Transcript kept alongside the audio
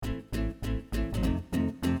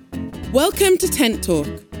Welcome to Tent Talk,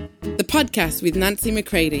 the podcast with Nancy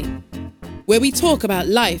McCready, where we talk about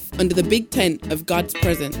life under the big tent of God's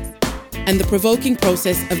presence and the provoking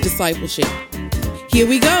process of discipleship. Here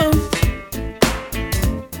we go.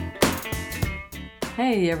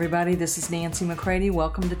 Hey everybody, this is Nancy McCready.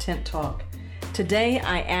 Welcome to Tent Talk. Today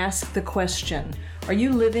I ask the question, are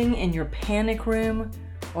you living in your panic room,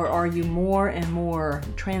 or are you more and more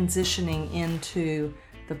transitioning into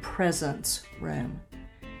the presence room?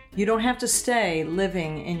 You don't have to stay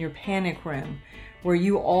living in your panic room where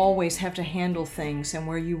you always have to handle things and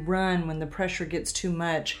where you run when the pressure gets too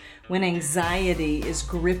much, when anxiety is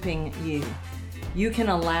gripping you. You can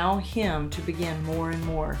allow Him to begin more and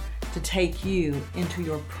more to take you into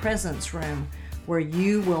your presence room where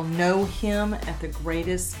you will know Him at the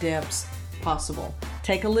greatest depths possible.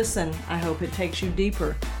 Take a listen. I hope it takes you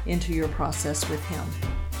deeper into your process with Him.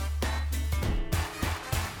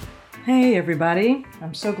 Hey everybody,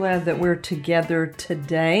 I'm so glad that we're together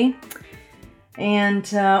today.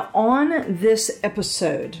 And on this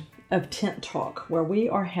episode of Tent Talk, where we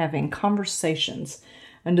are having conversations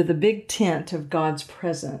under the big tent of God's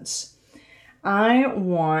presence, I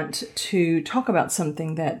want to talk about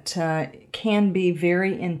something that can be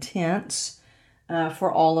very intense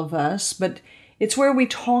for all of us, but it's where we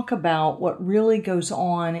talk about what really goes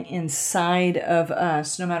on inside of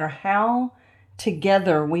us, no matter how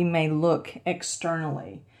together we may look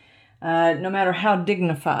externally, no matter how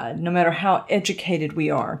dignified, no matter how educated we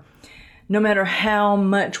are, no matter how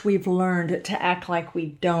much we've learned to act like we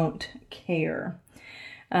don't care.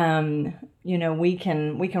 We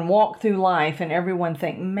can walk through life and everyone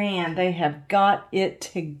think, man, they have got it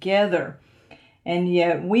together. And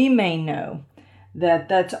yet we may know that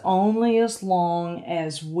that's only as long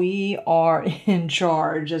as we are in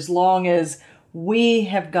charge, as long as we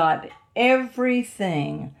have got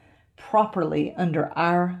everything properly under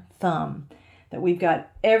our thumb, that we've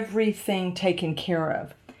got everything taken care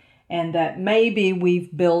of, and that maybe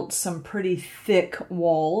we've built some pretty thick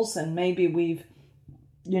walls, and maybe we've,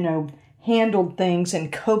 handled things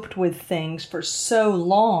and coped with things for so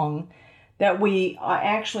long that we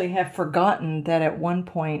actually have forgotten that at one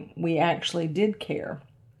point we actually did care.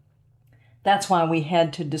 That's why we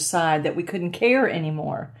had to decide that we couldn't care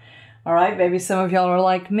anymore. All right, maybe some of y'all are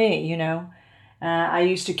like me, I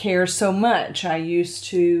used to care so much. I used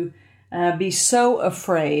to be so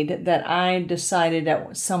afraid that I decided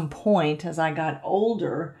at some point as I got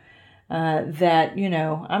older that,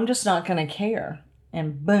 I'm just not going to care.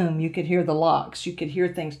 And boom, you could hear the locks. You could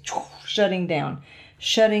hear things shutting down.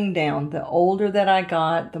 The older that I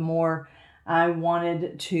got, the more I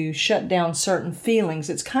wanted to shut down certain feelings.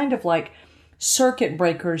 It's kind of like circuit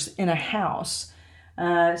breakers in a house.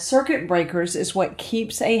 Circuit breakers is what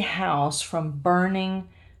keeps a house from burning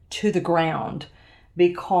to the ground,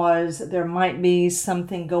 because there might be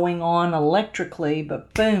something going on electrically,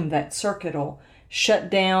 but boom, that circuit will shut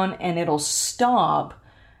down and it'll stop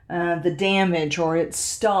the damage, or it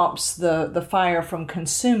stops the fire from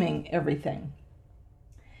consuming everything.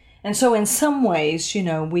 And so in some ways,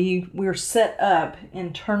 we're set up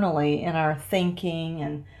internally in our thinking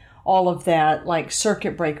and all of that, like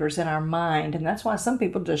circuit breakers in our mind. And that's why some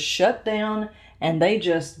people just shut down and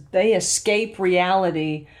they escape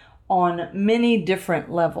reality on many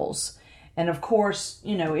different levels. And of course,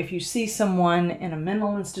 if you see someone in a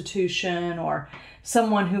mental institution or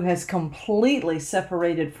someone who has completely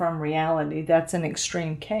separated from reality, that's an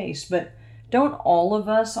extreme case. But don't all of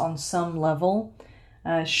us on some level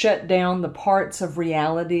shut down the parts of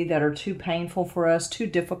reality that are too painful for us, too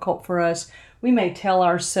difficult for us? We may tell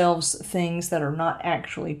ourselves things that are not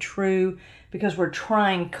actually true because we're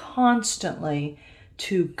trying constantly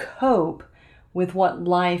to cope with what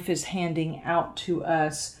life is handing out to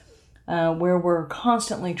us, where we're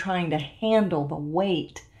constantly trying to handle the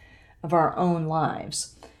weight of our own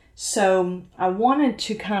lives. So I wanted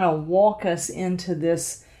to kind of walk us into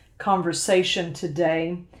this conversation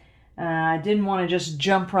today. I didn't want to just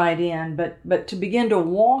jump right in, but to begin to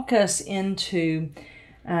walk us into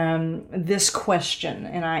this question.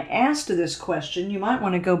 And I asked this question. You might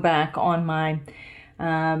want to go back on my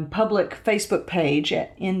public Facebook page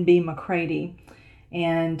at NB McCready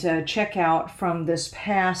and check out from this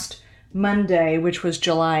past Monday, which was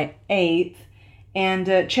July 8th,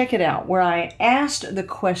 and check it out, where I asked the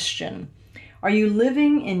question, are you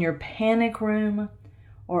living in your panic room,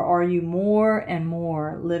 or are you more and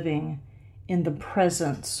more living in the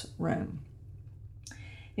presence room?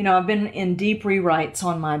 I've been in deep rewrites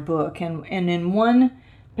on my book, and in one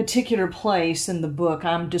particular place in the book,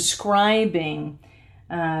 I'm describing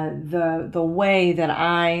the way that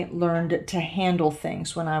I learned to handle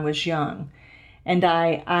things when I was young. And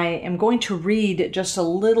I am going to read just a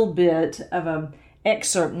little bit of an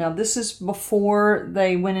excerpt. Now, this is before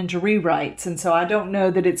they went into rewrites, and so I don't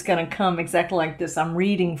know that it's going to come exactly like this. I'm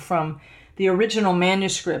reading from the original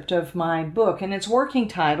manuscript of my book, and its working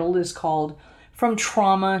title is called From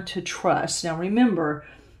Trauma to Trust. Now, remember,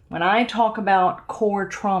 when I talk about core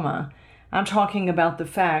trauma, I'm talking about the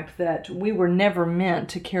fact that we were never meant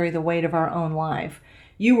to carry the weight of our own life.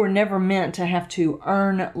 You were never meant to have to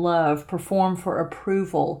earn love, perform for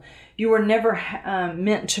approval. You were never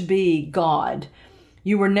meant to be God.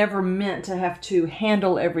 You were never meant to have to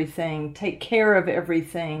handle everything, take care of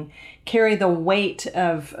everything, carry the weight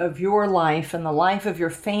of your life and the life of your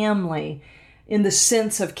family in the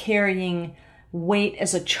sense of carrying weight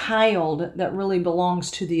as a child that really belongs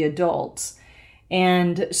to the adults.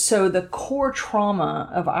 And so the core trauma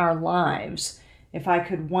of our lives, if I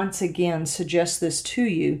could once again suggest this to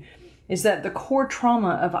you, is that the core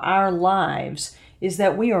trauma of our lives is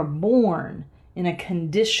that we are born in a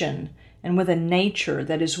condition and with a nature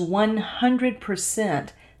that is 100%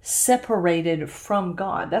 separated from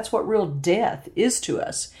God. That's what real death is to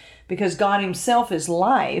us, because God himself is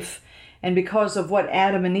life, and because of what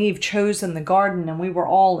Adam and Eve chose in the garden, and we were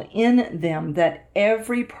all in them, that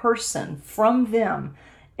every person from them,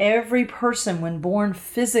 every person when born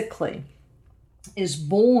physically, is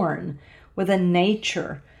born with a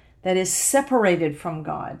nature that is separated from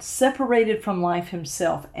God, separated from life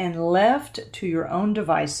himself, and left to your own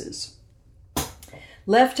devices.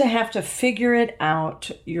 Left to have to figure it out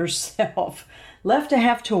yourself. Left to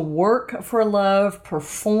have to work for love,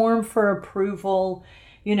 perform for approval,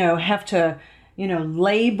 have to,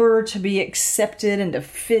 labor to be accepted and to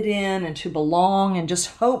fit in and to belong, and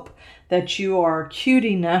just hope that you are cute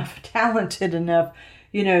enough, talented enough,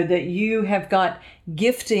 that you have got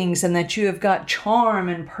giftings and that you have got charm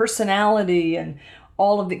and personality and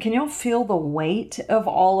all of it. Can y'all feel the weight of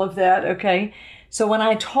all of that? Okay. So when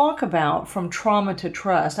I talk about from trauma to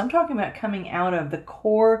trust, I'm talking about coming out of the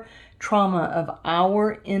core trauma of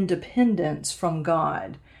our independence from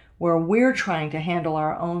God, where we're trying to handle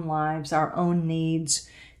our own lives, our own needs,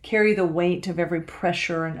 carry the weight of every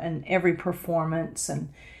pressure and every performance,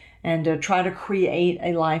 and try to create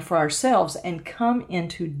a life for ourselves and come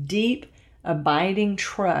into deep, abiding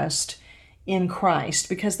trust in Christ,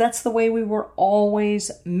 because that's the way we were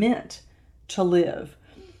always meant to live.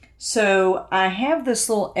 So I have this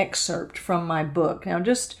little excerpt from my book. Now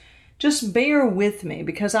just bear with me,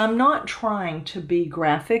 because I'm not trying to be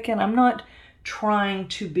graphic, and I'm not trying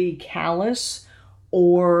to be callous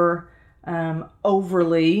or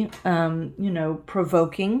overly,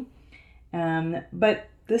 provoking. But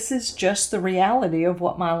this is just the reality of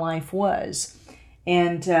what my life was.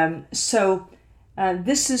 And so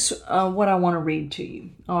this is what I want to read to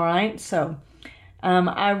you. All right. So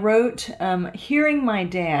I wrote, hearing my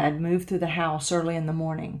dad move through the house early in the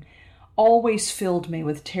morning always filled me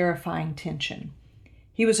with terrifying tension.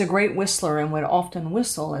 He was a great whistler and would often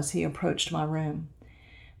whistle as he approached my room.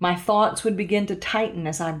 My thoughts would begin to tighten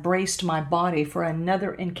as I braced my body for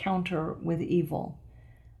another encounter with evil.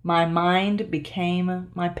 My mind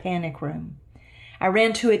became my panic room. I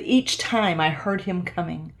ran to it each time I heard him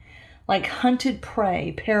coming. Like hunted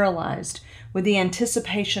prey, paralyzed with the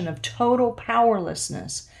anticipation of total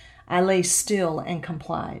powerlessness, I lay still and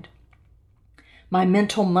complied. My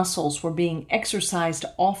mental muscles were being exercised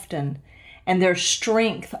often, and their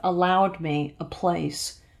strength allowed me a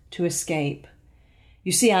place to escape.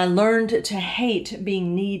 You see, I learned to hate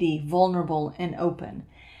being needy, vulnerable, and open.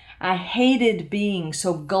 I hated being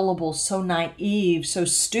so gullible, so naive, so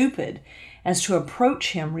stupid as to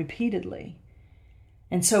approach him repeatedly.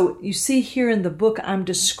 And so you see here in the book, I'm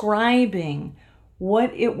describing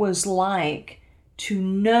what it was like to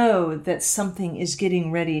know that something is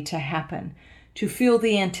getting ready to happen, to feel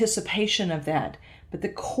the anticipation of that. But the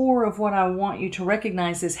core of what I want you to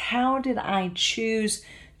recognize is, how did I choose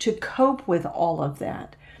to cope with all of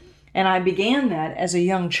that? And I began that as a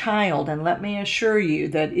young child, and let me assure you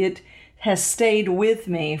that it has stayed with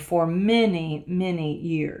me for many, many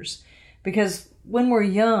years. Because when we're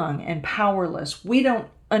young and powerless, we don't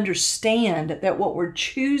understand that what we're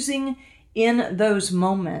choosing in those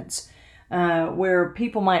moments, where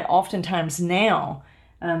people might oftentimes now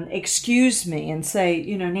excuse me and say,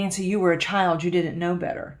 Nancy, you were a child, you didn't know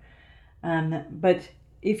better. But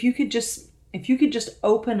if you could just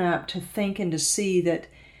open up to think and to see that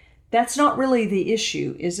that's not really the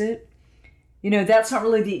issue, is it? That's not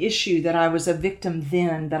really the issue, that I was a victim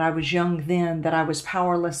then, that I was young then, that I was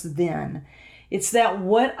powerless then. It's that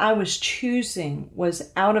what I was choosing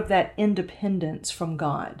was out of that independence from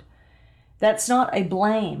God. That's not a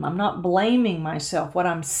blame. I'm not blaming myself. What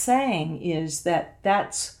I'm saying is that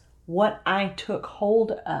that's what I took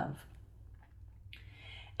hold of.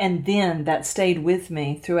 And then that stayed with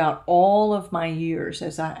me throughout all of my years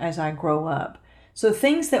as I grow up. So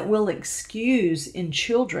things that we'll excuse in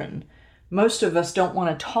children, most of us don't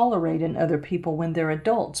want to tolerate in other people when they're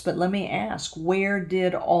adults. But let me ask, where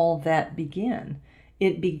did all that begin?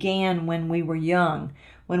 It began when we were young,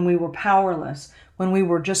 when we were powerless, when we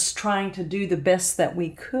were just trying to do the best that we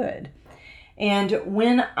could. And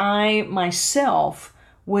when I myself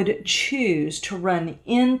would choose to run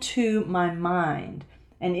into my mind,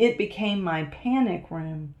 and it became my panic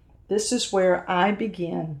room, this is where I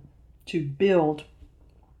began to build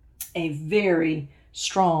a very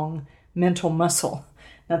strong mental muscle.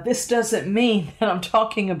 Now, this doesn't mean that I'm not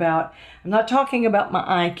talking about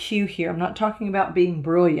my IQ here. I'm not talking about being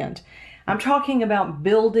brilliant. I'm talking about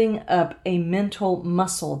building up a mental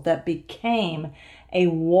muscle that became a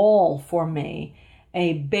wall for me,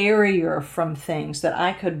 a barrier from things, that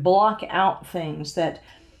I could block out things, that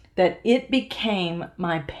it became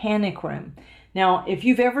my panic room. Now, if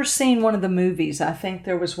you've ever seen one of the movies, I think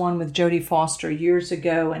there was one with Jodie Foster years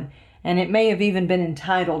ago, and it may have even been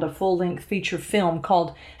entitled a full-length feature film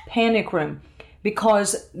called Panic Room,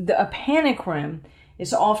 because a panic room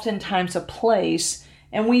is oftentimes a place,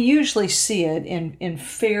 and we usually see it in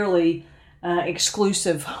fairly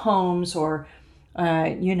exclusive homes or,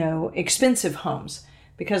 expensive homes,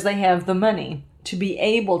 because they have the money to be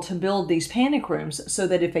able to build these panic rooms so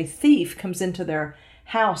that if a thief comes into their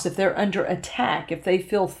house, if they're under attack, if they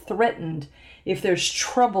feel threatened, if there's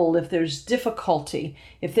trouble, if there's difficulty,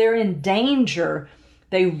 if they're in danger,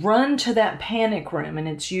 they run to that panic room, and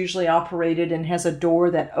it's usually operated and has a door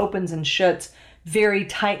that opens and shuts very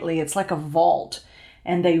tightly. It's like a vault,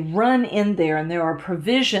 and they run in there, and there are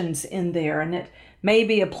provisions in there, and it may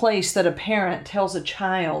be a place that a parent tells a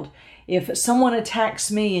child, if someone attacks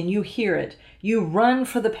me and you hear it, you run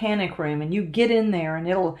for the panic room and you get in there, and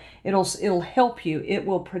it'll help you. It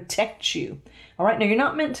will protect you. All right. Now, you're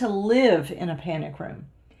not meant to live in a panic room.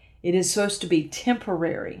 It is supposed to be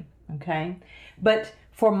temporary. Okay. But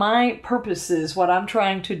for my purposes, what I'm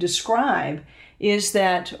trying to describe is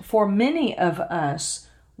that for many of us,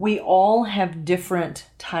 we all have different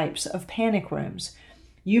types of panic rooms.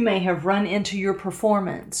 You may have run into your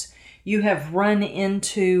performance. You have run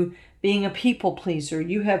into being a people pleaser.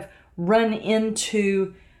 You have run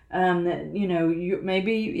into,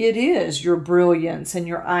 maybe it is your brilliance and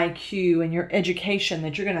your IQ and your education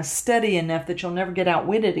that you're going to study enough that you'll never get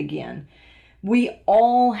outwitted again. We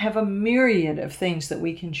all have a myriad of things that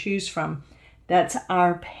we can choose from. That's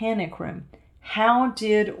our panic room. How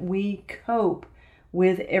did we cope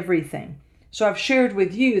with everything? So I've shared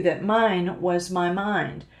with you that mine was my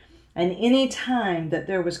mind. And any time that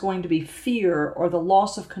there was going to be fear or the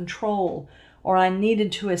loss of control, or I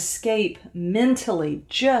needed to escape mentally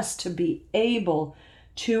just to be able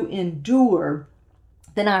to endure,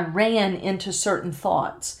 then I ran into certain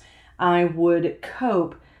thoughts. I would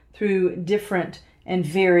cope through different and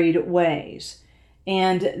varied ways.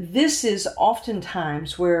 And this is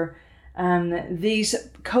oftentimes where these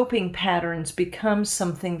coping patterns become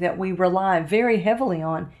something that we rely very heavily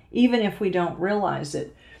on, even if we don't realize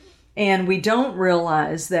it. And we don't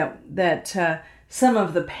realize that some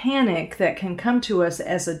of the panic that can come to us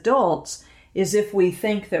as adults is if we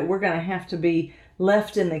think that we're going to have to be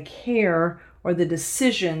left in the care or the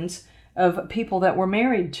decisions of people that we're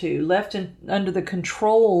married to, left under the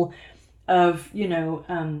control of,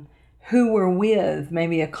 who we're with,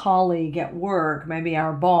 maybe a colleague at work, maybe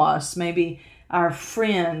our boss, maybe our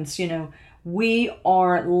friends. We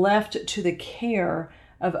are left to the care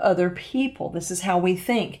of other people. This is how we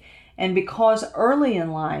think. And because early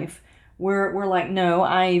in life, we're like, no,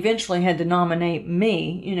 I eventually had to nominate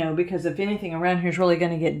me, because if anything around here is really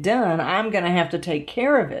going to get done, I'm going to have to take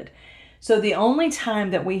care of it. So the only time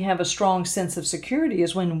that we have a strong sense of security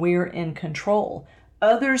is when we're in control.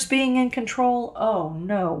 Others being in control, oh,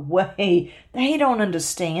 no way. They don't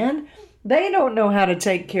understand. They don't know how to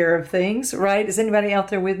take care of things, right? Is anybody out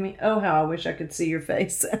there with me? Oh, how I wish I could see your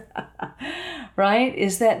face. Right?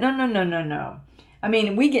 Is that, no. I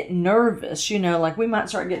mean, we get nervous, like we might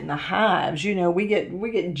start getting the hives, we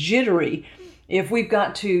get jittery if we've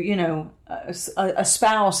got to, a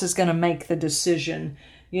spouse is going to make the decision,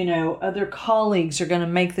 other colleagues are going to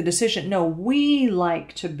make the decision. No, we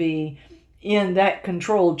like to be in that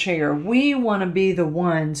control chair. We want to be the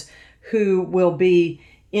ones who will be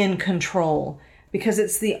in control, because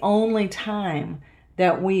it's the only time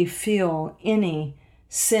that we feel any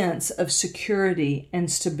sense of security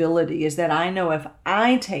and stability, is that I know if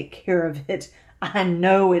I take care of it, I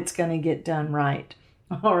know it's going to get done right.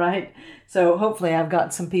 All right. So hopefully I've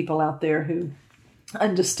got some people out there who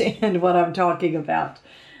understand what I'm talking about.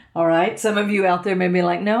 All right. Some of you out there may be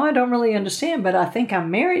like, no, I don't really understand, but I think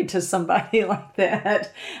I'm married to somebody like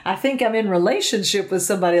that. I think I'm in relationship with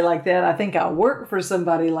somebody like that. I think I work for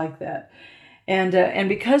somebody like that. And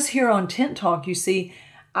because here on Tent Talk, you see,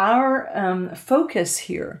 our focus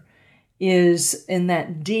here is in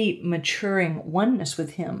that deep, maturing oneness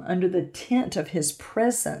with Him under the tent of His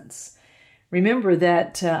presence. Remember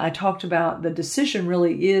that I talked about the decision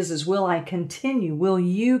really is will I continue? Will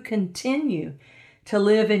you continue to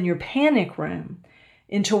live in your panic room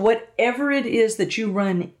into whatever it is that you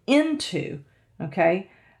run into,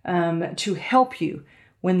 okay, to help you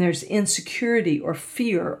when there's insecurity or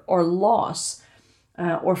fear or loss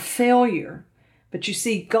or failure? But you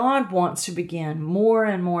see, God wants to begin more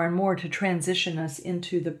and more and more to transition us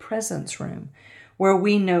into the presence room where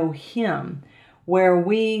we know Him, where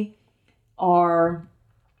we are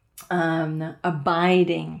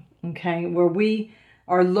abiding, okay, where we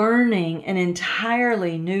are learning an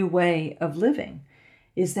entirely new way of living.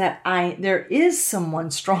 Is that there is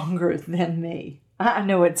someone stronger than me. I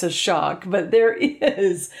know it's a shock, but there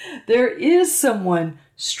is someone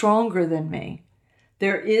stronger than me.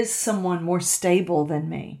 There is someone more stable than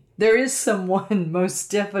me. There is someone most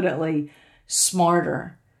definitely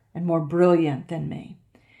smarter and more brilliant than me.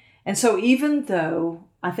 And so even though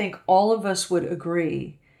I think all of us would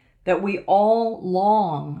agree that we all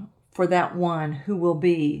long for that one who will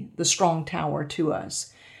be the strong tower to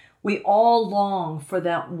us, we all long for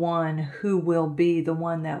that one who will be the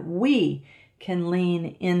one that we can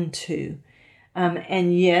lean into.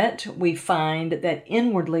 And yet we find that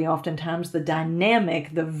inwardly, oftentimes, the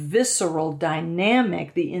dynamic, the visceral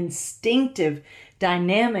dynamic, the instinctive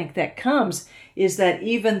dynamic that comes is that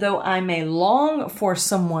even though I may long for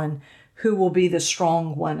someone who will be the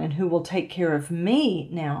strong one and who will take care of me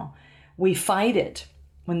now, we fight it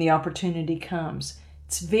when the opportunity comes.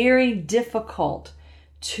 It's very difficult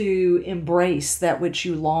to embrace that which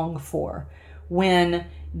you long for when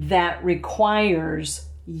that requires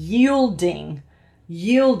yielding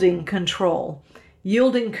control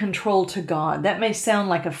to God. That may sound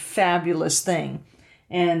like a fabulous thing,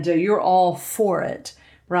 and you're all for it,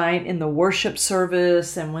 right? In the worship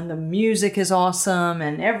service and when the music is awesome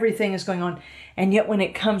and everything is going on. And yet when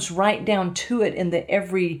it comes right down to it in the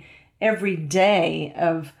every day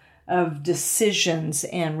of decisions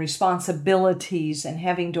and responsibilities and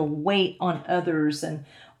having to wait on others and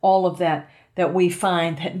all of that we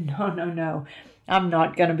find that no, I'm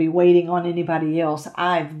not going to be waiting on anybody else.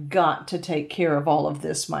 I've got to take care of all of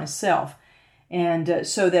this myself. And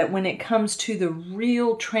so that when it comes to the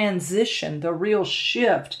real transition, the real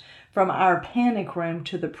shift from our panic room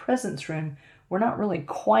to the presence room, we're not really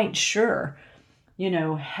quite sure,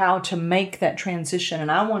 how to make that transition.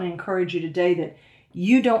 And I want to encourage you today that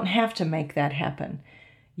you don't have to make that happen.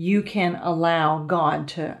 You can allow God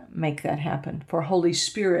to make that happen, for Holy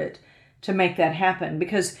Spirit to make that happen.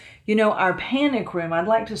 Because, our panic room, I'd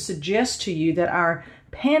like to suggest to you that our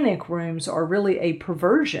panic rooms are really a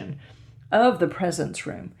perversion of the presence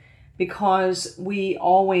room, because we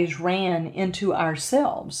always ran into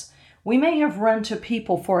ourselves. We may have run to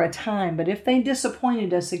people for a time, but if they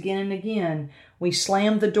disappointed us again and again, we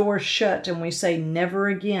slam the door shut and we say, never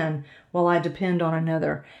again will I depend on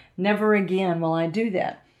another. Never again will I do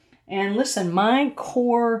that. And listen, my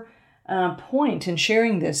core point in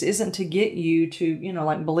sharing this isn't to get you to,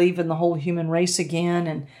 believe in the whole human race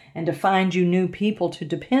again and to find you new people to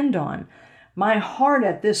depend on. My heart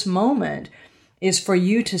at this moment is for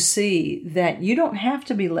you to see that you don't have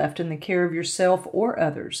to be left in the care of yourself or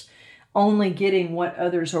others, only getting what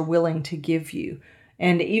others are willing to give you.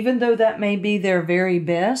 And even though that may be their very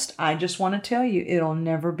best, I just want to tell you it'll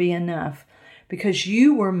never be enough, because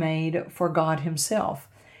you were made for God Himself.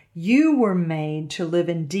 You were made to live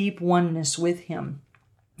in deep oneness with Him.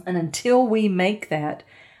 And until we make that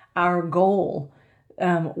our goal,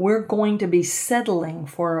 we're going to be settling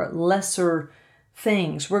for lesser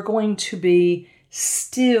things. We're going to be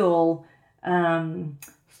still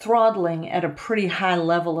throttling at a pretty high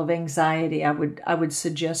level of anxiety, I would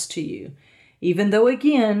suggest to you. Even though,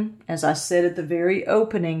 again, as I said at the very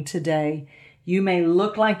opening today, you may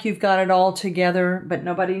look like you've got it all together, but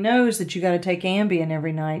nobody knows that you got to take Ambien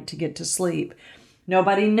every night to get to sleep.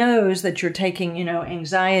 Nobody knows that you're taking,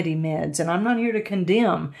 anxiety meds. And I'm not here to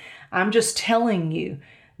condemn. I'm just telling you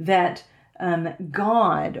that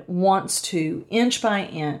God wants to, inch by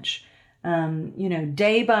inch,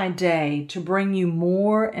 day by day, to bring you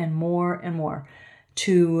more and more and more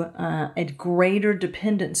to a greater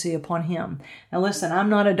dependency upon Him. Now listen, I'm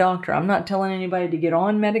not a doctor. I'm not telling anybody to get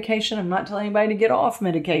on medication. I'm not telling anybody to get off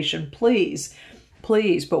medication. Please.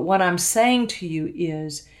 But what I'm saying to you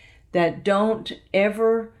is that don't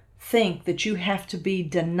ever think that you have to be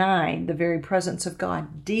denied the very presence of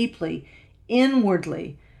God deeply,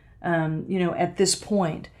 inwardly, at this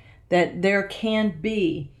point, that there can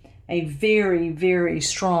be a very, very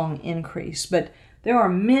strong increase. But there are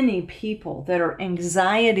many people that are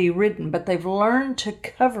anxiety-ridden, but they've learned to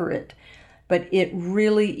cover it, but it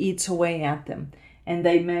really eats away at them. And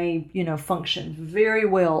they may, function very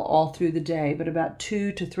well all through the day, but about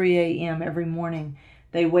 2 to 3 a.m. every morning,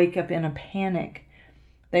 they wake up in a panic.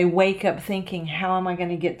 They wake up thinking, how am I going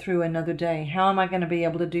to get through another day? How am I going to be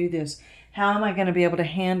able to do this? How am I going to be able to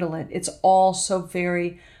handle it? It's all so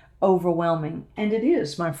very overwhelming. And it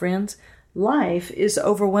is, my friends. Life is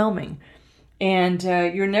overwhelming. And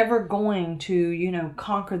you're never going to,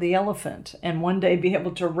 conquer the elephant and one day be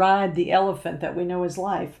able to ride the elephant that we know is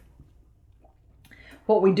life.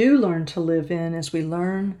 What we do learn to live in is we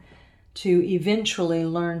learn to eventually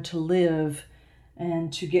learn to live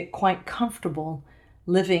and to get quite comfortable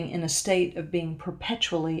living in a state of being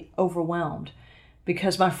perpetually overwhelmed.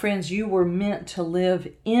 Because, my friends, you were meant to live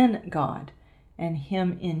in God and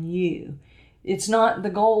Him in you. It's not, the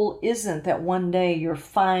goal isn't that one day you're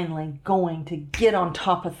finally going to get on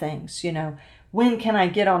top of things, When can I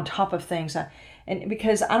get on top of things? And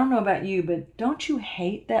because I don't know about you, but don't you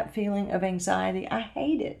hate that feeling of anxiety? I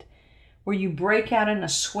hate it. Where you break out in a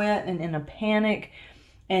sweat and in a panic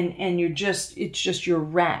and you're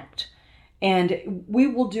racked. And we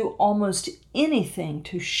will do almost anything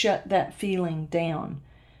to shut that feeling down.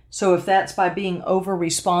 So if that's by being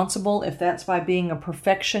over-responsible, if that's by being a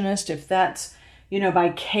perfectionist, if that's, by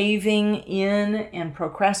caving in and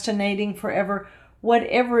procrastinating forever,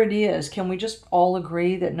 whatever it is, can we just all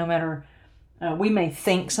agree that no matter, we may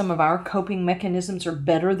think some of our coping mechanisms are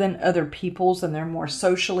better than other people's and they're more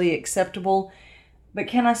socially acceptable, but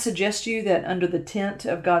can I suggest to you that under the tent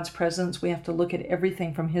of God's presence, we have to look at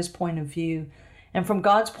everything from His point of view. And from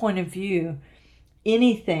God's point of view,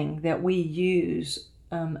 anything that we use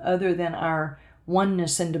other than our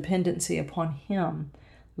oneness and dependency upon Him,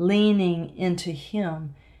 leaning into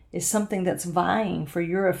Him, is something that's vying for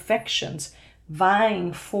your affections,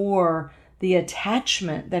 vying for the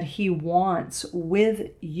attachment that He wants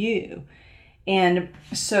with you. And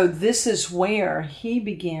so this is where He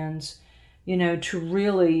begins, to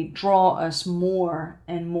really draw us more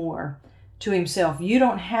and more to Himself. You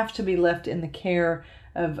don't have to be left in the care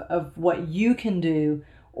of what you can do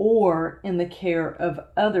or in the care of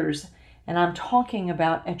others. And I'm talking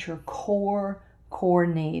about at your core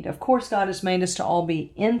need. Of course, God has made us to all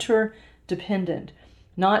be interdependent,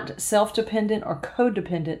 not self-dependent or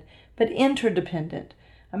codependent, but interdependent.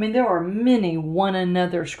 I mean, there are many one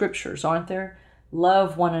another scriptures, aren't there?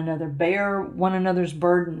 Love one another, bear one another's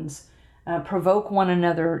burdens, provoke one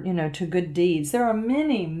another, to good deeds. There are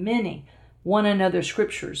many, many one another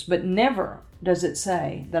scriptures, but never does it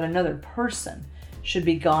say that another person should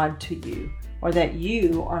be God to you or that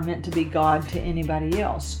you are meant to be God to anybody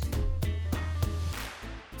else.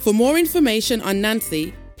 For more information on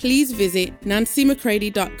Nancy, please visit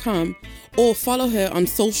nancymccready.com or follow her on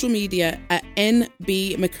social media at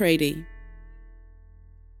NBMcCready.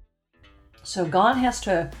 So God has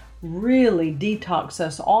to really detox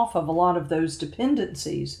us off of a lot of those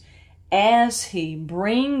dependencies as He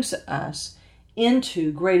brings us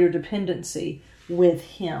into greater dependency with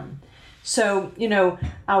Him. So,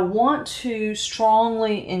 I want to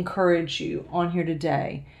strongly encourage you on here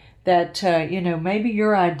today that, maybe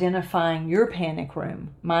you're identifying your panic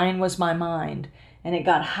room. Mine was my mind, and it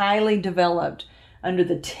got highly developed under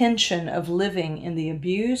the tension of living in the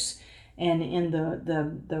abuse and in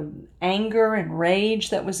the anger and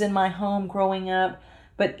rage that was in my home growing up.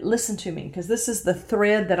 But listen to me, because this is the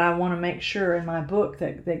thread that I want to make sure in my book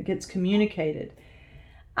that gets communicated.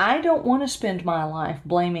 I don't want to spend my life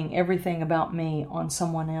blaming everything about me on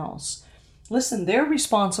someone else. Listen, they're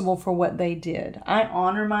responsible for what they did. I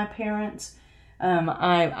honor my parents.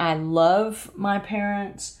 I love my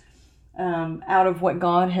parents out of what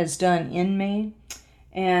God has done in me.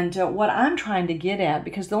 And what I'm trying to get at,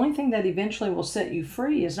 because the only thing that eventually will set you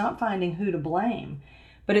free is not finding who to blame,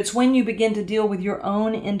 but it's when you begin to deal with your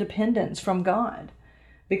own independence from God.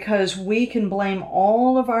 Because we can blame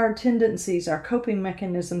all of our tendencies, our coping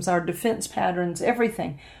mechanisms, our defense patterns,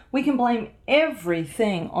 everything. We can blame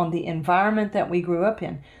everything on the environment that we grew up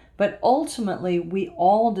in. But ultimately, we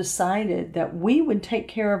all decided that we would take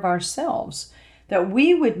care of ourselves, that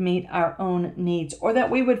we would meet our own needs, or that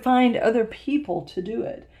we would find other people to do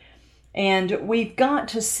it. And we've got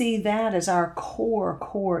to see that as our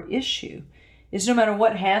core issue, is no matter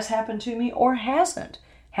what has happened to me or hasn't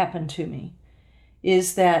happened to me,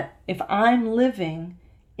 is that if I'm living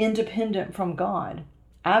independent from God,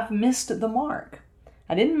 I've missed the mark.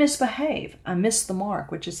 I didn't misbehave. I missed the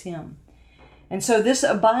mark, which is Him. And so this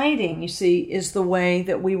abiding, you see, is the way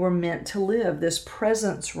that we were meant to live, this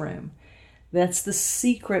presence room. That's the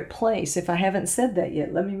secret place. If I haven't said that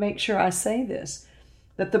yet, let me make sure I say this,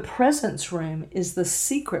 that the presence room is the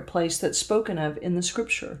secret place that's spoken of in the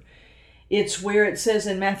Scripture. It's where it says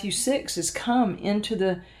in Matthew 6 is come into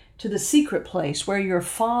the secret place where your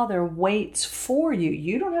Father waits for you.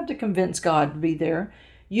 You don't have to convince God to be there.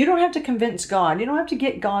 You don't have to convince God. You don't have to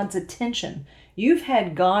get God's attention. You've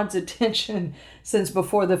had God's attention since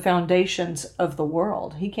before the foundations of the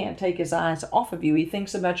world. He can't take His eyes off of you. He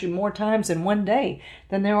thinks about you more times in one day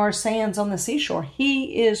than there are sands on the seashore.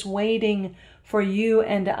 He is waiting for you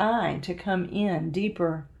and I to come in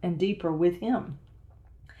deeper and deeper with Him.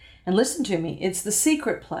 And listen to me, it's the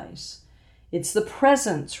secret place. It's the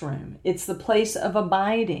presence room. It's the place of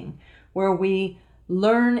abiding where we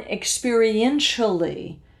learn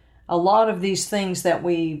experientially a lot of these things that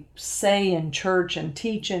we say in church and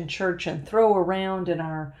teach in church and throw around in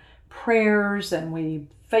our prayers, and we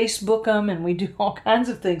Facebook them and we do all kinds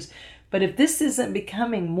of things. But if this isn't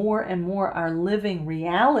becoming more and more our living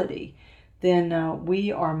reality, then we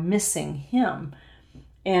are missing Him.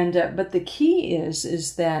 And but the key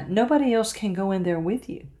is that nobody else can go in there with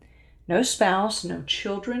you. No spouse, no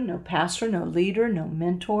children, no pastor, no leader, no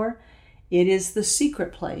mentor. It is the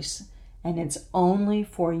secret place, and it's only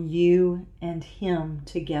for you and Him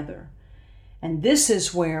together. And this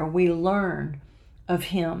is where we learn of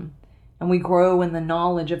Him, and we grow in the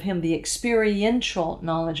knowledge of Him, the experiential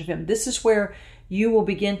knowledge of Him. This is where you will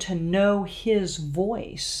begin to know His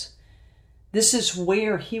voice. This is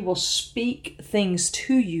where He will speak things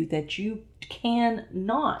to you that you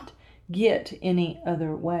cannot get any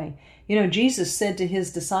other way. You know, Jesus said to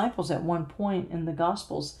His disciples at one point in the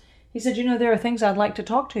Gospels, He said, there are things I'd like to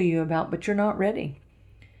talk to you about, but you're not ready.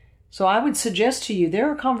 So I would suggest to you, there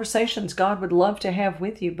are conversations God would love to have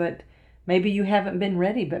with you, but maybe you haven't been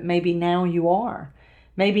ready, but maybe now you are.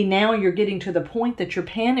 Maybe now you're getting to the point that your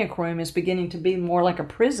panic room is beginning to be more like a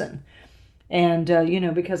prison. And,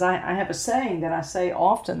 because I have a saying that I say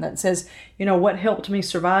often that says, what helped me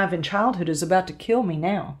survive in childhood is about to kill me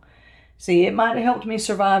now. See, it might have helped me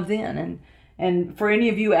survive then. And for any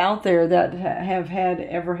of you out there that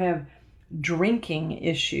ever have drinking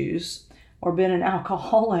issues or been an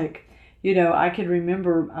alcoholic, I could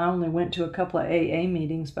remember I only went to a couple of AA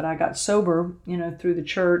meetings, but I got sober, through the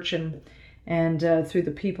church and through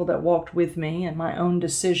the people that walked with me and my own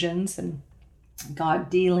decisions and God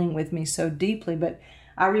dealing with me so deeply. But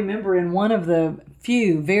I remember in one of the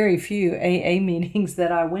very few AA meetings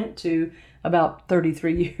that I went to about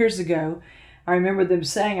 33 years ago, I remember them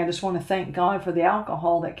saying, I just want to thank God for the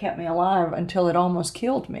alcohol that kept me alive until it almost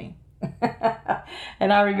killed me.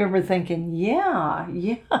 And I remember thinking, yeah,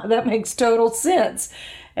 that makes total sense.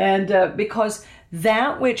 And because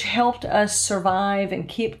that which helped us survive and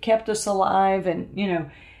kept us alive,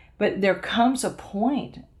 and but there comes a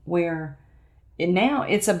point where now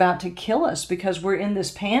it's about to kill us because we're in this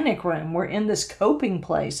panic room, we're in this coping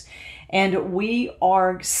place, and we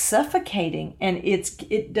are suffocating, and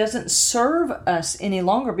it doesn't serve us any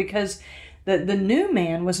longer because the new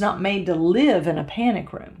man was not made to live in a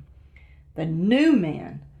panic room. The new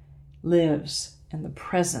man lives in the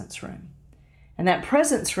presence room. And that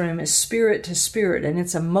presence room is spirit to spirit, and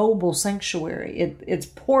it's a mobile sanctuary. It's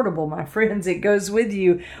portable, my friends. It goes with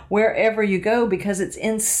you wherever you go because it's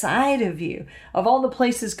inside of you. Of all the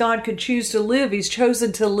places God could choose to live, He's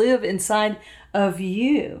chosen to live inside of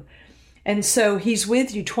you. And so He's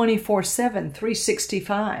with you 24/7,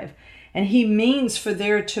 365. And He means for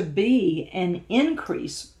there to be an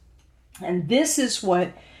increase. And this is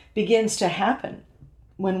what begins to happen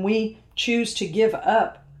when we choose to give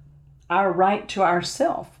up our right to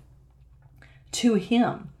ourself, to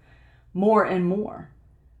Him, more and more.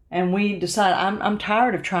 And we decide, I'm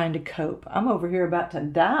tired of trying to cope. I'm over here about to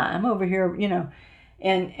die. I'm over here,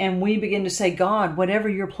 and we begin to say, God, whatever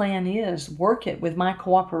your plan is, work it with my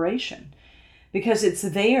cooperation. Because it's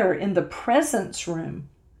there in the presence room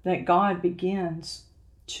that God begins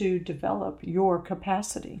to develop your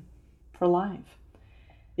capacity for life.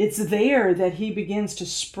 It's there that He begins to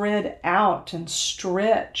spread out and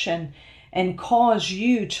stretch and cause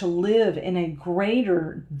you to live in a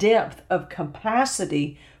greater depth of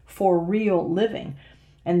capacity for real living.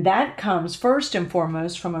 And that comes first and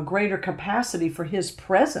foremost from a greater capacity for His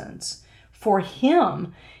presence for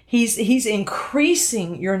Him. He's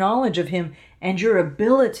increasing your knowledge of Him and your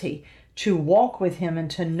ability to walk with Him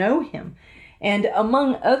and to know Him. And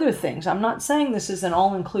among other things, I'm not saying this is an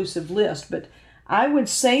all-inclusive list, but I would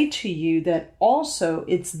say to you that also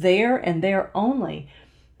it's there and there only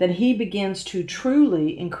that He begins to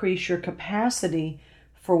truly increase your capacity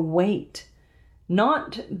for weight.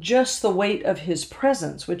 Not just the weight of His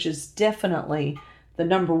presence, which is definitely the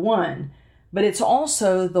number one, but it's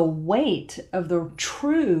also the weight of the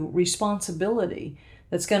true responsibility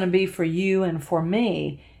that's going to be for you and for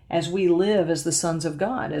me as we live as the sons of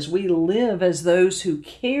God, as we live as those who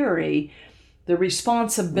carry the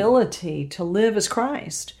responsibility to live as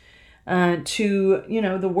Christ. To,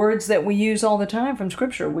 the words that we use all the time from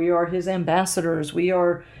Scripture. We are His ambassadors. We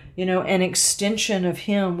are, an extension of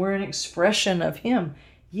Him. We're an expression of Him.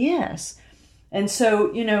 Yes. And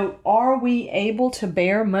so, are we able to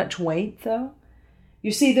bear much weight, though?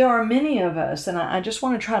 You see, there are many of us, and I just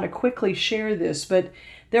want to try to quickly share this, but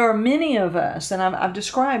there are many of us, and I've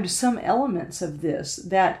described some elements of this,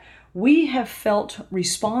 that we have felt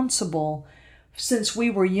responsible since we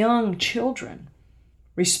were young children.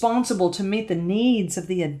 Responsible to meet the needs of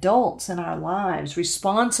the adults in our lives,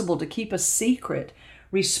 responsible to keep a secret,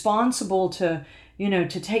 responsible to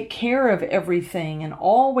take care of everything, and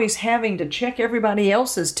always having to check everybody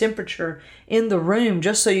else's temperature in the room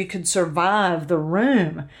just so you could survive the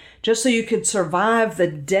room, just so you could survive the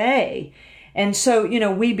day. And so,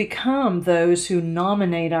 we become those who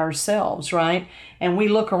nominate ourselves, right? And we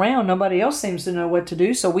look around, nobody else seems to know what to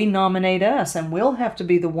do, so we nominate us, and we'll have to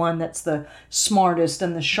be the one that's the smartest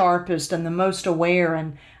and the sharpest and the most aware,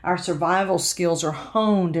 and our survival skills are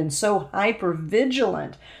honed and so hyper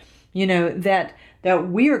vigilant, that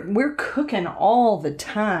we're cooking all the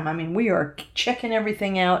time. I mean, we are checking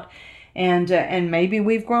everything out, and maybe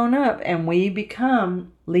we've grown up and we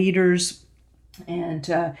become leaders.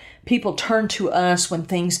 And people turn to us when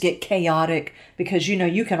things get chaotic because,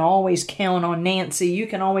 you can always count on Nancy. You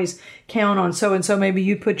can always count on so-and-so. Maybe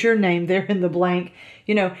you put your name there in the blank,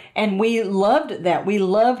 and we loved that. We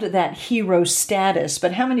loved that hero status.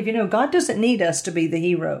 But how many of you know God doesn't need us to be the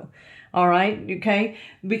hero? All right. Okay.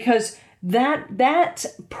 Because that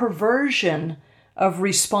perversion of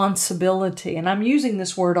responsibility, and I'm using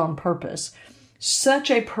this word on purpose, such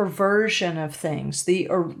a perversion of things,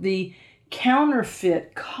 the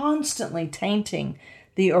counterfeit constantly tainting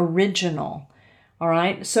the original. All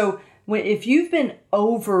right. So if you've been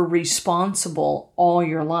over responsible all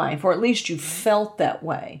your life, or at least you felt that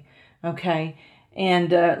way. Okay.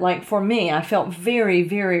 And like for me, I felt very,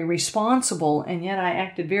 very responsible, and yet I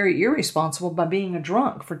acted very irresponsible by being a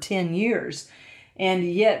drunk for 10 years. And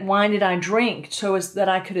yet, why did I drink? So as that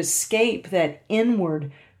I could escape that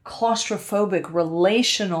inward, claustrophobic,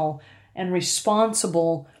 relational, and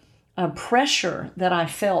responsible pressure that I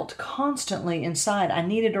felt constantly inside. I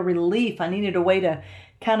needed a relief. I needed a way to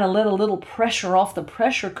kind of let a little pressure off the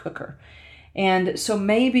pressure cooker. And so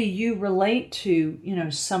maybe you relate to,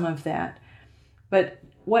 some of that. But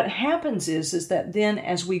what happens is that then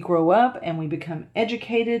as we grow up and we become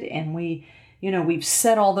educated and we've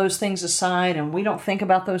set all those things aside and we don't think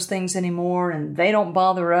about those things anymore, and they don't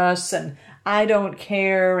bother us, and I don't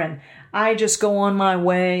care, and I just go on my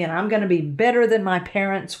way, and I'm going to be better than my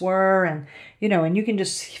parents were. And, and you can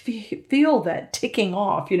just feel that ticking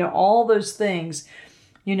off, all those things,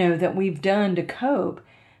 that we've done to cope.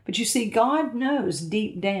 But you see, God knows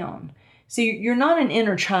deep down. See, you're not an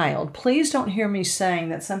inner child. Please don't hear me saying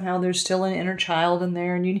that somehow there's still an inner child in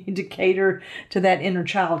there and you need to cater to that inner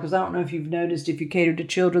child. Because I don't know if you've noticed, if you cater to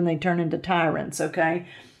children, they turn into tyrants, okay?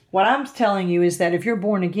 What I'm telling you is that if you're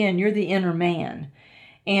born again, you're the inner man.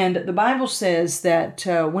 And the Bible says that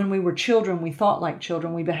when we were children, we thought like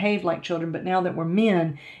children, we behaved like children, but now that we're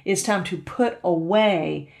men, it's time to put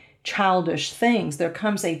away childish things. There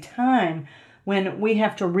comes a time when we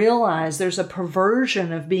have to realize there's a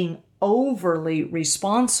perversion of being overly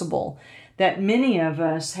responsible, that many of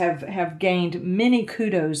us have gained many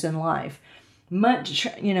kudos in life, much,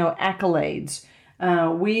 accolades.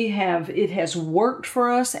 It has worked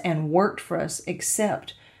for us and worked for us,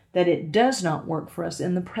 except that it does not work for us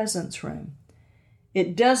in the presence room.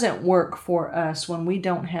 It doesn't work for us when we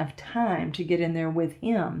don't have time to get in there with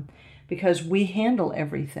Him, because we handle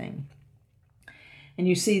everything. And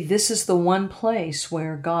you see, this is the one place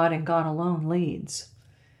where God and God alone leads.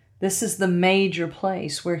 This is the major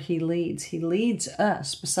place where He leads. He leads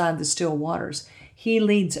us beside the still waters. He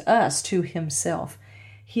leads us to Himself.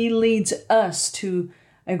 He leads us to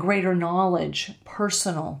a greater knowledge,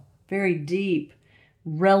 personal, very deep,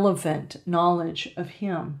 relevant knowledge of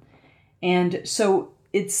Him. And so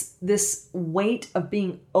it's this weight of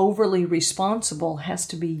being overly responsible has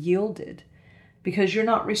to be yielded, because you're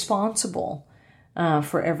not responsible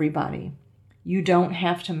for everybody. You don't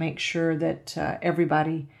have to make sure that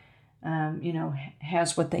everybody,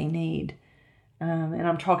 has what they need. And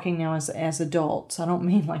I'm talking now as adults. I don't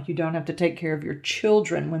mean like you don't have to take care of your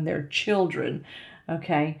children when they're children,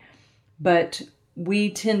 okay? But we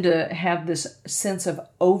tend to have this sense of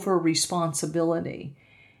over-responsibility.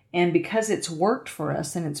 And because it's worked for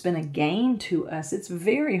us and it's been a gain to us, it's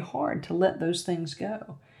very hard to let those things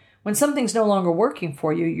go. When something's no longer working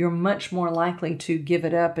for you, you're much more likely to give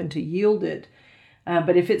it up and to yield it.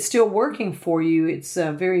 But if it's still working for you, it's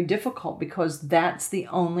very difficult, because that's the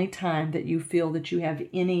only time that you feel that you have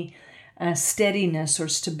any steadiness or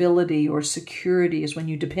stability or security, is when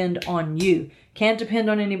you depend on you. Can't depend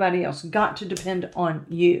on anybody else. Got to depend on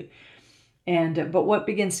you. And but what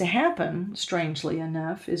begins to happen, strangely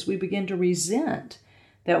enough, is we begin to resent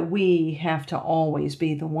that we have to always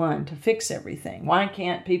be the one to fix everything. Why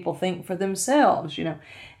can't people think for themselves,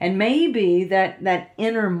 And maybe that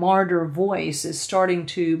inner martyr voice is starting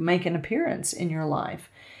to make an appearance in your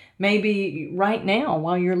life. Maybe right now,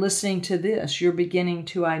 while you're listening to this, you're beginning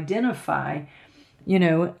to identify,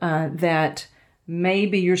 that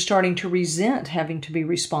maybe you're starting to resent having to be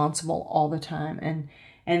responsible all the time.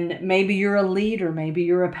 And maybe you're a leader, maybe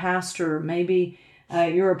you're a pastor, maybe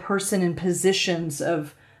you're a person in positions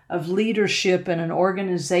of leadership in an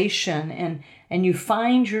organization, and you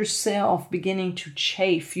find yourself beginning to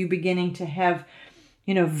chafe. You beginning to have,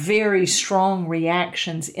 very strong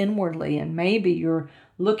reactions inwardly, and maybe you're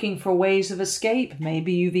looking for ways of escape.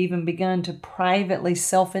 Maybe you've even begun to privately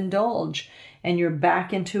self-indulge, and you're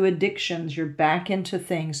back into addictions. You're back into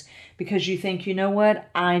things because you think, you know what?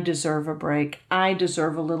 I deserve a break. I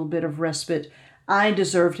deserve a little bit of respite. I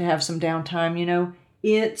deserve to have some downtime.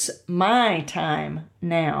 It's my time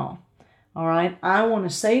now. All right. I want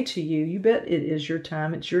to say to you, you bet it is your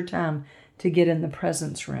time. It's your time to get in the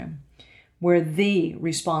presence room, where the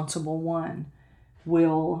responsible one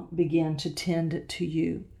will begin to tend to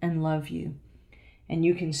you and love you. And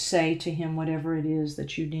you can say to him whatever it is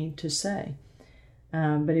that you need to say.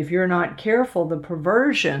 But if you're not careful, the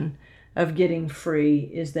perversion of getting free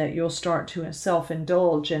is that you'll start to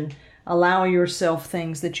self-indulge and allow yourself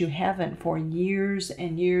things that you haven't for years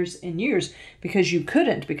and years and years, because you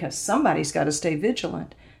couldn't, because somebody's got to stay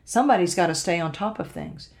vigilant. Somebody's got to stay on top of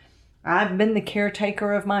things. I've been the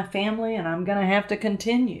caretaker of my family, and I'm going to have to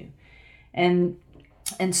continue. And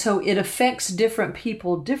so it affects different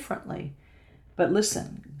people differently. But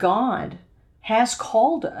listen, God has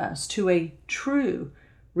called us to a true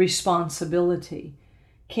responsibility.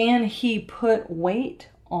 Can he put weight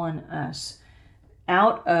on us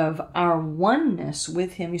out of our oneness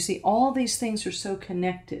with him? You see, all these things are so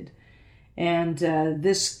connected. And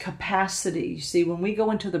this capacity, you see, when we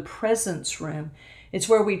go into the presence room, it's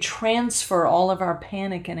where we transfer all of our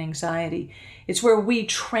panic and anxiety. It's where we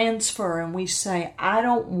transfer and we say, I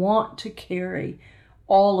don't want to carry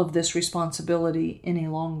all of this responsibility any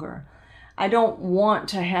longer. I don't want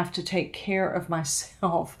to have to take care of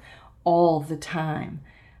myself all the time.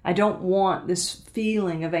 I don't want this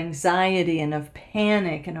feeling of anxiety and of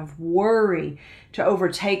panic and of worry to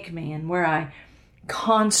overtake me, and where I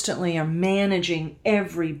constantly am managing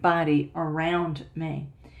everybody around me.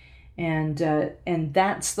 And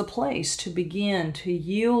that's the place to begin to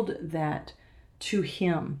yield that to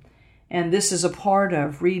him. And this is a part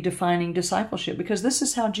of redefining discipleship, because this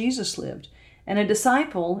is how Jesus lived. And a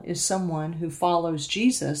disciple is someone who follows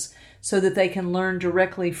Jesus so that they can learn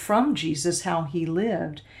directly from Jesus how he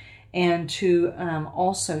lived, and to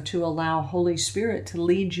also to allow Holy Spirit to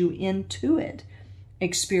lead you into it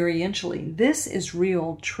experientially. This is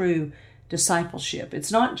real, true discipleship.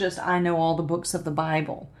 It's not just, I know all the books of the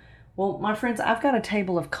Bible. Well, my friends, I've got a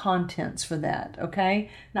table of contents for that, okay?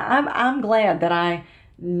 Now, I'm glad that I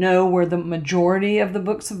know where the majority of the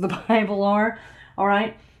books of the Bible are, all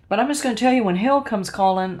right? But I'm just going to tell you, when hell comes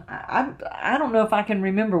calling, I don't know if I can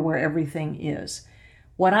remember where everything is.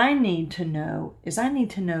 What I need to know is I need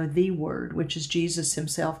to know the Word, which is Jesus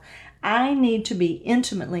himself. I need to be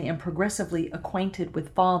intimately and progressively acquainted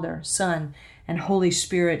with Father, Son, and Holy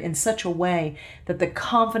Spirit in such a way that the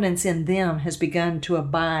confidence in them has begun to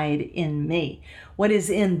abide in me. What is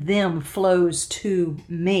in them flows to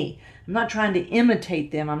me. I'm not trying to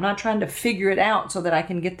imitate them. I'm not trying to figure it out so that I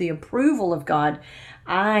can get the approval of God.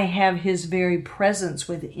 I have his very presence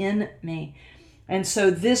within me. And so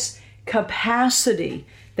this capacity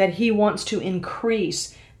that he wants to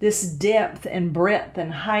increase, this depth and breadth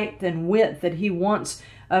and height and width that he wants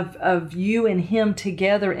of you and him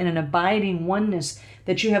together in an abiding oneness,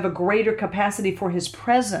 that you have a greater capacity for His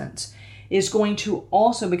presence is going to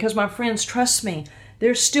also, because my friends, trust me,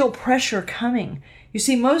 there's still pressure coming. You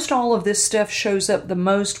see, most all of this stuff shows up the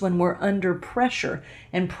most when we're under pressure.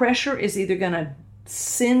 And pressure is either going to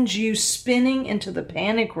send you spinning into the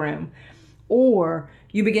panic room, or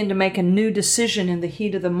you begin to make a new decision in the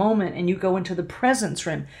heat of the moment and you go into the presence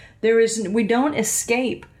room. We don't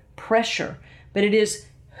escape pressure, but it is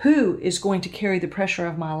who is going to carry the pressure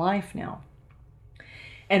of my life now.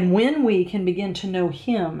 And when we can begin to know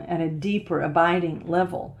Him at a deeper, abiding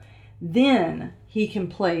level, then He can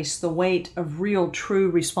place the weight of real, true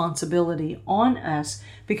responsibility on us,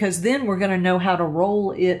 because then we're going to know how to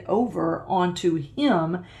roll it over onto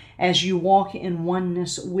Him as you walk in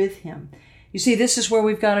oneness with Him. You see, this is where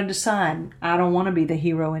we've got to decide, I don't want to be the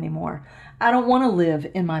hero anymore. I don't want to live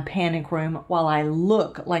in my panic room while I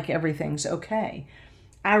look like everything's okay.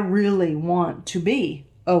 I really want to be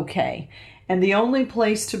okay. And the only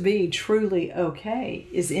place to be truly okay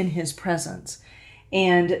is in His presence.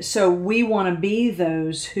 And so we want to be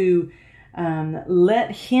those who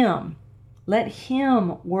let Him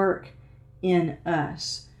work in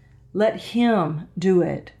us. Let Him do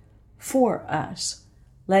it for us.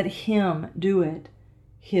 Let Him do it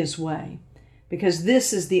His way. Because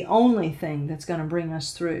this is the only thing that's going to bring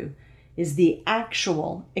us through, is the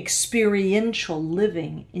actual experiential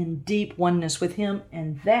living in deep oneness with Him.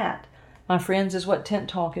 And that, my friends, is what Tent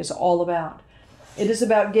Talk is all about. It is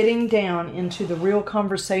about getting down into the real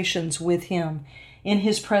conversations with Him in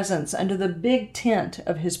His presence, under the big tent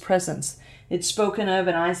of His presence. It's spoken of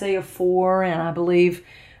in Isaiah 4 and I believe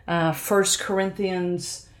 1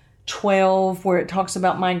 Corinthians 12, where it talks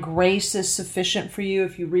about my grace is sufficient for you.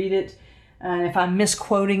 If you read it, if I'm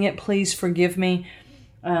misquoting it, please forgive me.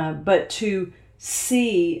 But to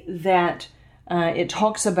see that it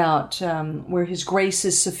talks about where His grace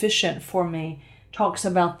is sufficient for me, talks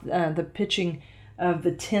about the pitching of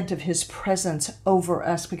the tent of His presence over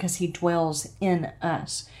us because He dwells in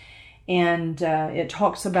us. And it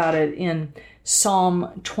talks about it in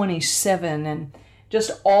Psalm 27, and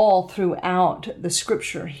just all throughout the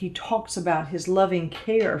Scripture, He talks about His loving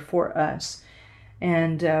care for us.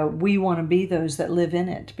 And we want to be those that live in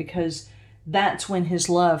it, because that's when His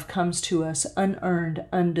love comes to us unearned,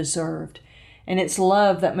 undeserved. And it's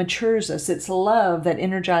love that matures us. It's love that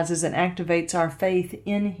energizes and activates our faith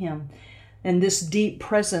in Him. And this deep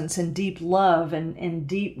presence and deep love and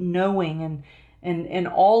deep knowing and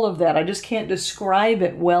all of that, I just can't describe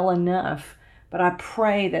it well enough. But I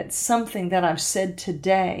pray that something that I've said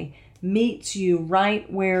today meets you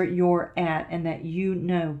right where you're at, and that you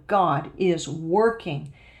know God is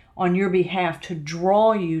working on your behalf to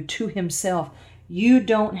draw you to Himself. You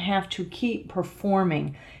don't have to keep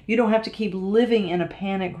performing. You don't have to keep living in a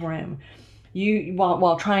panic room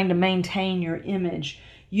while trying to maintain your image.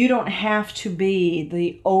 You don't have to be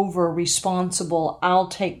the over-responsible, I'll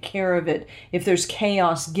take care of it. If there's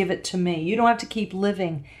chaos, give it to me. You don't have to keep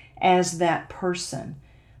living as that person.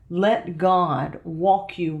 Let God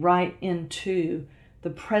walk you right into the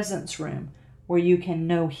presence room where you can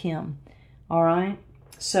know Him. All right?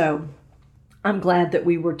 So I'm glad that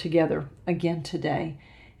we were together again today.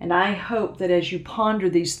 And I hope that as you ponder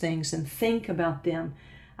these things and think about them,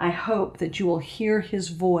 I hope that you will hear His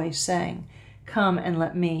voice saying, come and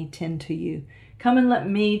let me tend to you. Come and let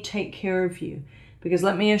me take care of you. Because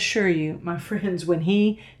let me assure you, my friends, when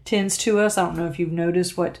He tends to us, I don't know if you've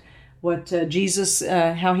noticed what Jesus,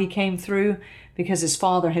 how He came through, because His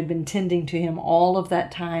Father had been tending to Him all of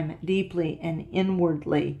that time, deeply and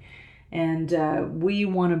inwardly. And we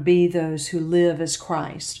want to be those who live as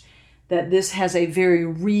Christ. That this has a very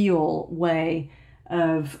real way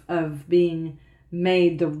of being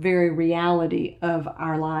made the very reality of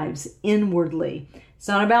our lives inwardly. It's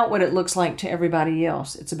not about what it looks like to everybody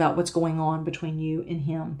else. It's about what's going on between you and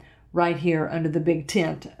Him right here under the big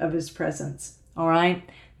tent of His presence. All right?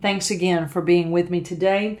 Thanks again for being with me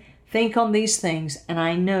today. Think on these things, and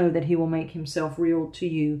I know that He will make Himself real to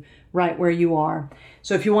you right where you are.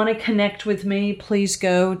 So if you want to connect with me, please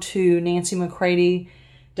go to nancymccready.com.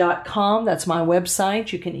 That's my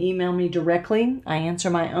website. You can email me directly. I answer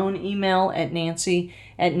my own email at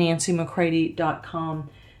nancy@nancymccready.com.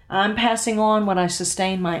 I'm passing on what I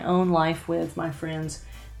sustain my own life with, my friends.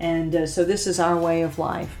 And so this is our way of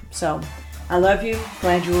life. So I love you.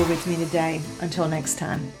 Glad you were with me today. Until next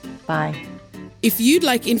time. Bye. If you'd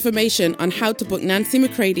like information on how to book Nancy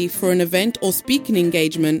McCready for an event or speaking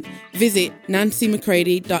engagement, visit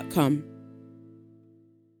nancymccready.com.